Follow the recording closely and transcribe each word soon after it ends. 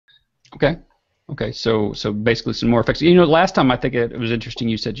Okay. Okay. So basically some more effects. Last time I think it was interesting.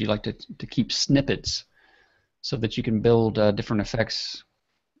 You said you like to keep snippets so that you can build different effects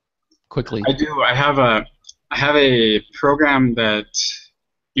quickly. I do. I have a program that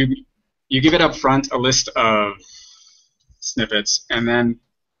you you give it up front a list of snippets, and then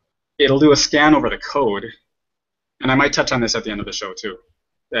it'll do a scan over the code. And I might touch on this at the end of the show too.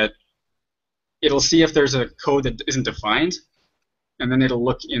 That it'll see if there's a code that isn't defined, and then it'll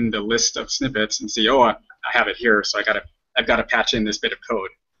look in the list of snippets and see, oh, I have it here, so I've got to patch in this bit of code.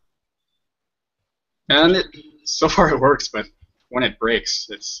 And so far it works, but when it breaks,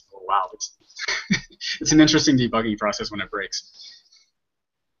 it's oh, wow, it's an interesting debugging process when it breaks.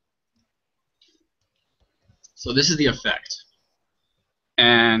 So this is the effect,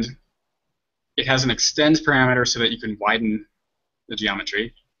 and it has an extend parameter so that you can widen the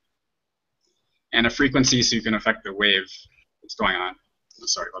geometry, and a frequency so you can affect the wave that's going on.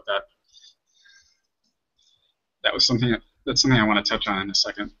 Sorry about that. That's something I want to touch on in a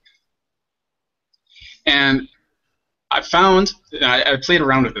second. And I played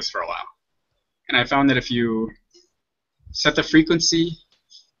around with this for a while, and I found that if you set the frequency,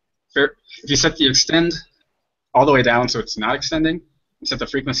 if you set the extend all the way down so it's not extending, and set the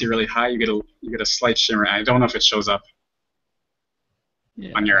frequency really high, you get a slight shimmer. I don't know if it shows up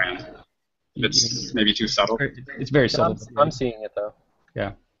Yeah. on your end. If Yeah. it's maybe too subtle. It's very No, subtle. I'm seeing it though.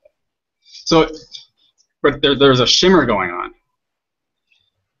 Yeah. So, but there's a shimmer going on.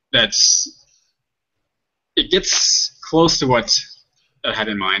 It gets close to what I had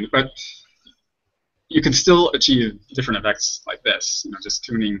in mind, but you can still achieve different effects like this. Just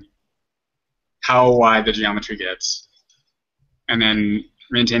tuning how wide the geometry gets, and then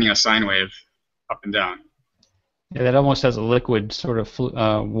maintaining a sine wave up and down. Yeah, that almost has a liquid sort of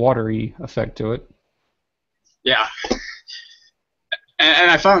watery effect to it. Yeah,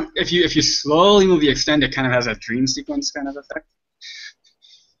 and I found if you slowly move the extend, it kind of has a dream sequence kind of effect,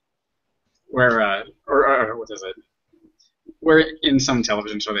 where or what is it? Where in some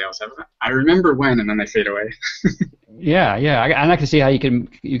television show they also have, I remember when, and then they fade away. Yeah, yeah, and I can see how you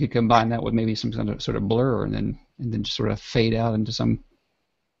could combine that with maybe some kind of sort of blur, and then just sort of fade out into some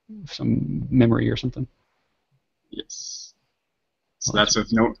memory or something. Yes. So Well, that's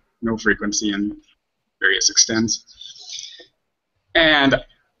with no frequency and various extends. And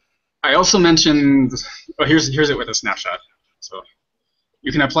I also mentioned, oh, here's it with a snapshot. So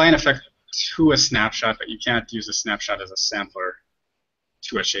you can apply an effect to a snapshot, but you can't use a snapshot as a sampler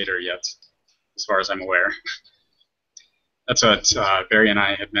to a shader yet, as far as I'm aware. That's what Barry and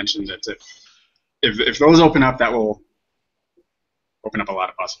I had mentioned. That if those open up, that will open up a lot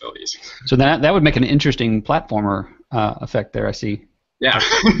of possibilities. so that would make an interesting platformer effect there. I see. Yeah.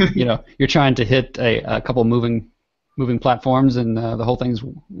 You're trying to hit a couple moving platforms, and the whole thing's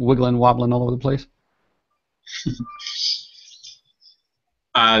wiggling, wobbling all over the place.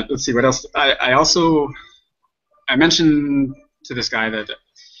 Let's see what else. I mentioned to this guy that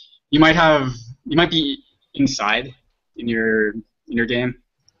you might be inside in your game.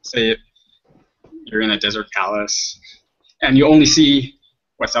 Say you're in a desert palace, and you only see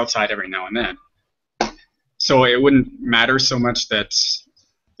what's outside every now and then. So it wouldn't matter so much that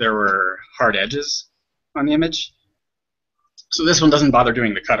there were hard edges on the image. So this one doesn't bother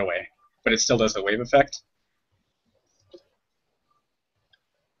doing the cutaway, but it still does the wave effect.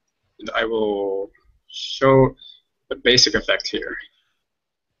 And I will show the basic effect here.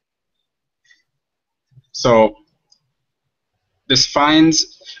 So this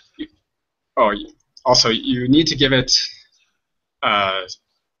finds, oh, also you need to give it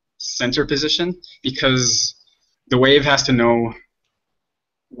center position, because the wave has to know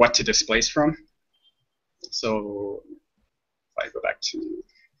what to displace from. So if I go back to,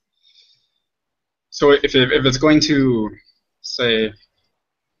 so if it's going to say, oh,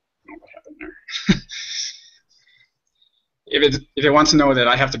 what happened there? if it wants to know that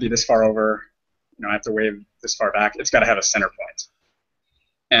I have to be this far over, I have to wave this far back, it's got to have a center point,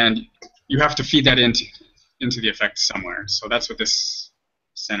 and you have to feed that into the effect somewhere. So that's what this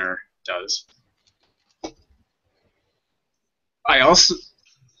center does. I also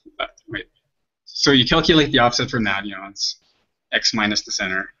wait. So you calculate the offset from that. It's x minus the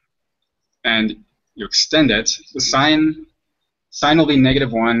center, and you extend it. The sign will be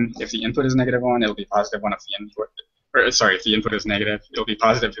 -1 if the input is -1. It'll be +1 if the input. Or, sorry, if the input is negative, it'll be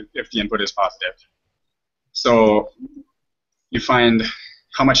positive if the input is positive. So you find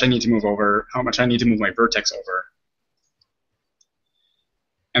how much I need to move over, how much I need to move my vertex over.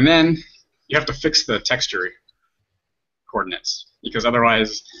 And then you have to fix the texture coordinates, because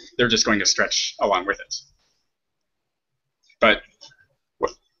otherwise they're just going to stretch along with it. But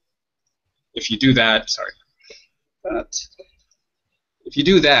if you do that, sorry, but if you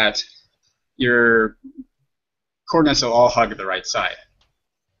do that, your coordinates will all hug the right side,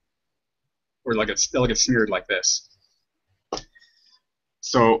 or like they'll get smeared like this.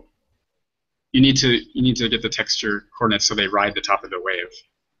 So you need to get the texture coordinates so they ride the top of the wave.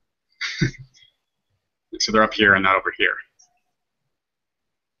 So they're up here and not over here.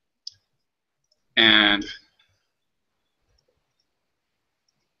 And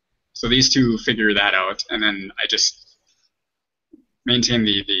so these two figure that out, and then I just maintain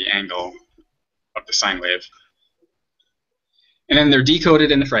the angle of the sine wave. And then they're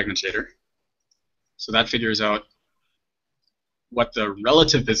decoded in the fragment shader. So that figures out what the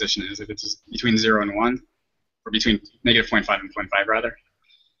relative position is, if it's between 0 and 1, or between negative 0.5 and 0.5 rather.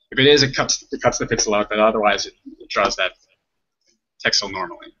 If it is, it cuts the pixel out, but otherwise it draws that texel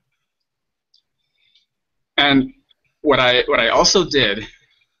normally. And what I also did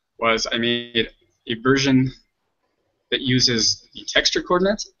was I made a version that uses the texture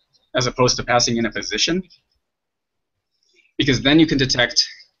coordinates as opposed to passing in a position, because then you can detect,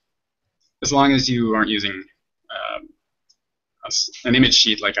 as long as you aren't using an image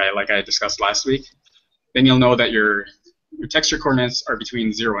sheet like I discussed last week, then you'll know that your texture coordinates are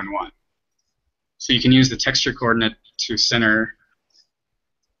between 0 and 1. So you can use the texture coordinate to center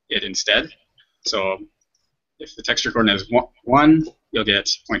it instead. So if the texture coordinate is 1, you'll get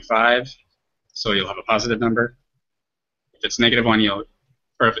 0.5, so you'll have a positive number. If it's negative 1, or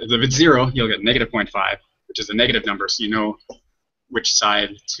if it's 0, you'll get negative 0.5, which is a negative number, so you know which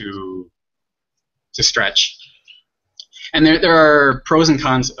side to stretch. And there are pros and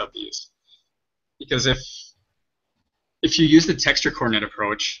cons of these, because if you use the texture coordinate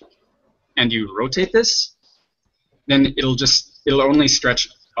approach and you rotate this, then it'll only stretch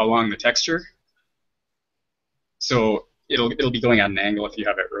along the texture. So it'll be going at an angle if you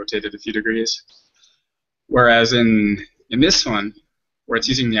have it rotated a few degrees. Whereas in this one, where it's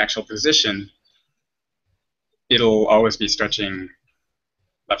using the actual position, it'll always be stretching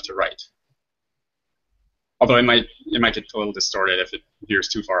left to right. Although it might get a little distorted if it veers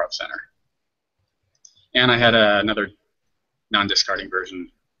too far off center. And I had another non-discarding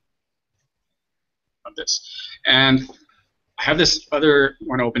version of this. And I have this other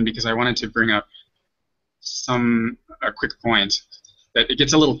one open because I wanted to bring up a quick point that it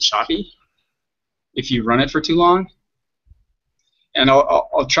gets a little choppy if you run it for too long. And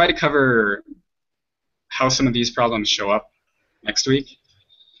I'll try to cover how some of these problems show up next week.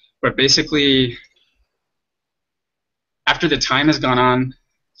 But basically, after the time has gone on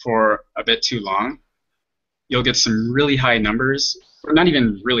for a bit too long, you'll get some really high numbers, or not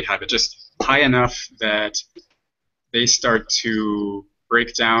even really high, but just high enough that they start to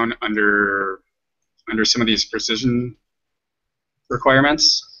break down under some of these precision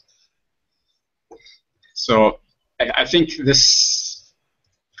requirements. So I think this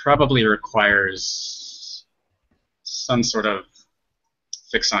probably requires some sort of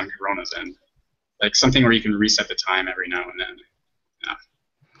fix on Corona's end, like something where you can reset the time every now and then. Yeah.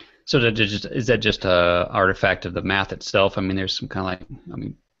 So is that just a artifact of the math itself? I mean, there's some kind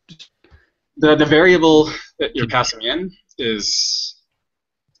of the variable that you're passing in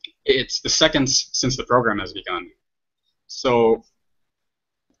it's the seconds since the program has begun. So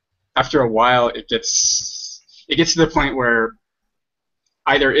after a while, it gets to the point where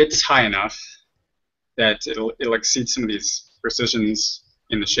either it's high enough that it'll exceed some of these precisions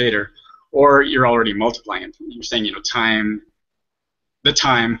in the shader, or you're already multiplying it. You're saying, time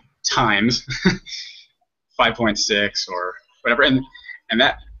times 5.6 or whatever, and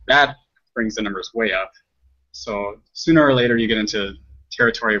that brings the numbers way up. So sooner or later you get into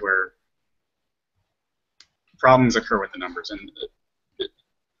territory where problems occur with the numbers, and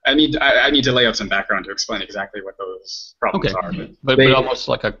I need to lay out some background to explain exactly what those problems are. But almost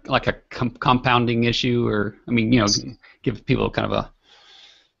like a compounding issue, or give people kind of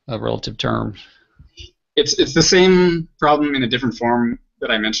a relative term. It's the same problem in a different form that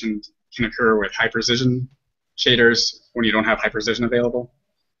I mentioned can occur with high precision shaders when you don't have high precision available.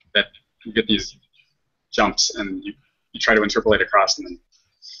 That you get these jumps and you try to interpolate across them,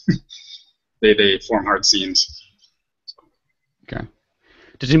 and they form hard seams. Okay.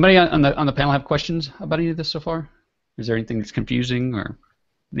 Does anybody on the panel have questions about any of this so far? Is there anything that's confusing or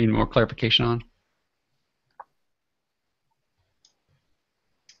need more clarification on?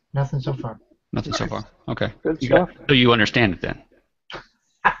 Nothing so far. Nothing so far. Okay. Good stuff. So you understand it then?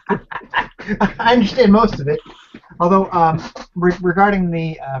 I understand most of it. Although regarding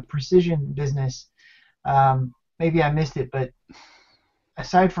the precision business, maybe I missed it, but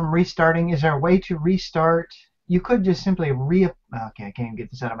aside from restarting, is there a way to restart you could just simply okay, I can't even get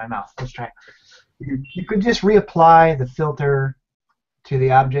this out of my mouth. Let's try. You could just reapply the filter to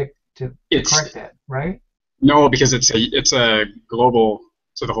the object to correct that, right? No, because it's a global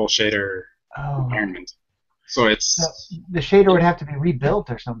to the whole shader environment. So the shader would have to be rebuilt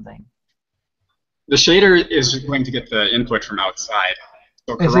or something. The shader is going to get the input from outside.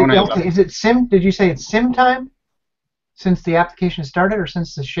 So Corona is it sim? Did you say it's sim time? Since the application started, or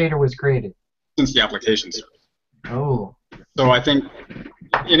since the shader was created? Since the application started. Oh. So I think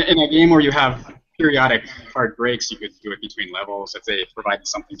in a game where you have periodic hard breaks, you could do it between levels if they provided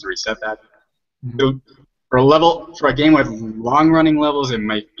something to reset that. Mm-hmm. For a game with long-running levels, it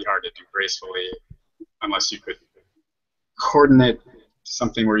might be hard to do gracefully unless you could coordinate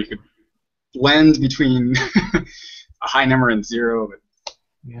something where you could blend between a high number and zero. But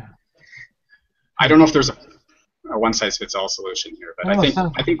yeah. I don't know if there's a one-size-fits-all solution here, but I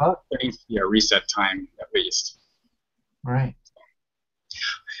think there needs to be a reset time at least. Right.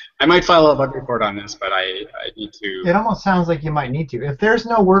 I might file a bug report on this, but I need to. It almost sounds like you might need to. If there's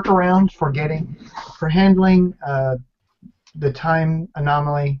no workaround for handling the time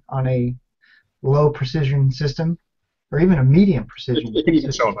anomaly on a low precision system, or even a medium precision, it can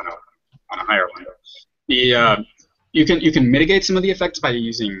even show up on a higher one. You can mitigate some of the effects by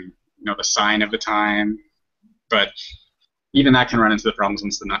using the sign of the time, but even that can run into the problems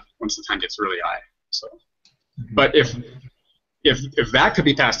once the time gets really high. So, but if that could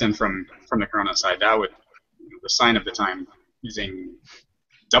be passed in from the Corona side, that would the sign of the time using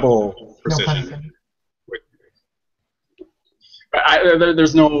double precision.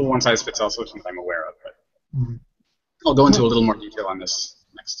 There's no one-size-fits-all solution that I'm aware of, but I'll go into a little more detail on this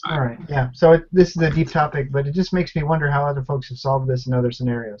next time. All right, yeah. So this is a deep topic, but it just makes me wonder how other folks have solved this in other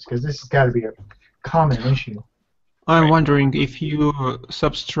scenarios, because this has got to be a common issue. I'm wondering if you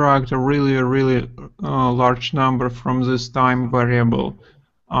subtract a really large number from this time variable,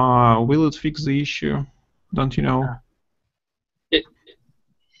 will it fix the issue? Don't you know?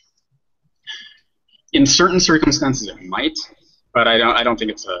 In certain circumstances, it might, but I don't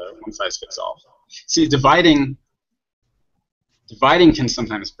think it's a one-size-fits-all. See, dividing can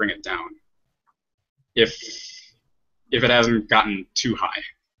sometimes bring it down. If it hasn't gotten too high,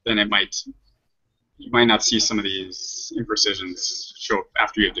 then you might not see some of these imprecisions show up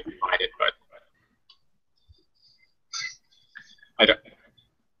after you have divided, but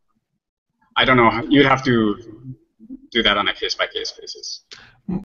I don't know. You'd have to do that on a case-by-case basis.